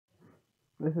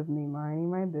This is me minding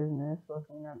my business,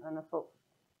 looking at NFL.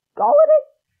 Golladay?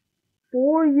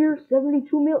 4 years,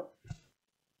 72 mil.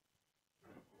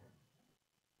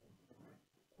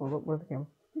 Oh, look, where's the camera?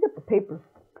 Look at the paper.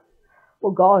 Oh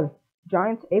God,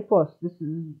 Giants A plus. This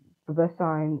is the best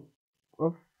sign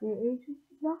of free agency.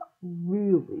 Not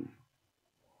really.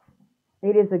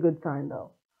 It is a good sign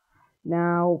though.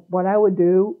 Now, what I would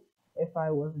do if I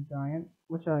was a Giant,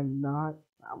 which I'm not,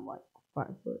 I'm like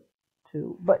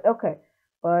 5'2", but okay.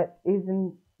 But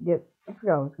isn't yet? I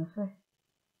forgot what I was gonna say.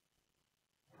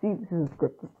 See, this isn't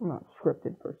scripted. I'm not a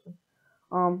scripted person.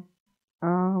 Um,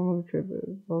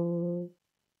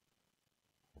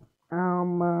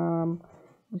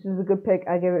 this is a good pick.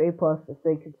 I give it A plus. If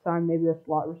they could sign maybe a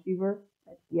slot receiver,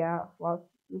 yeah, slot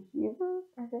receiver.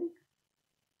 I think,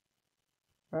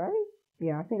 right?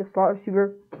 Yeah, I think a slot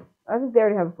receiver. I think they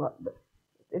already have a slot, but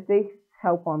if they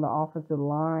help on the offensive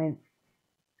line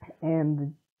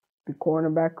and the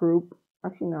cornerback group,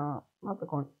 actually not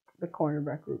the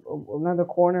cornerback group, another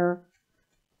corner,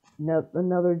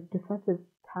 another defensive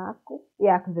tackle.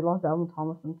 Yeah, because they lost Alvin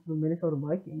Thomas to the Minnesota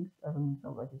Vikings. As a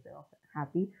Minnesota Vikings, they're not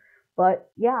happy.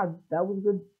 But yeah, that was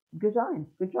good. Good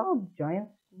Giants. Good job,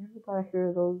 Giants. Never thought I'd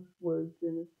hear those words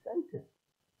in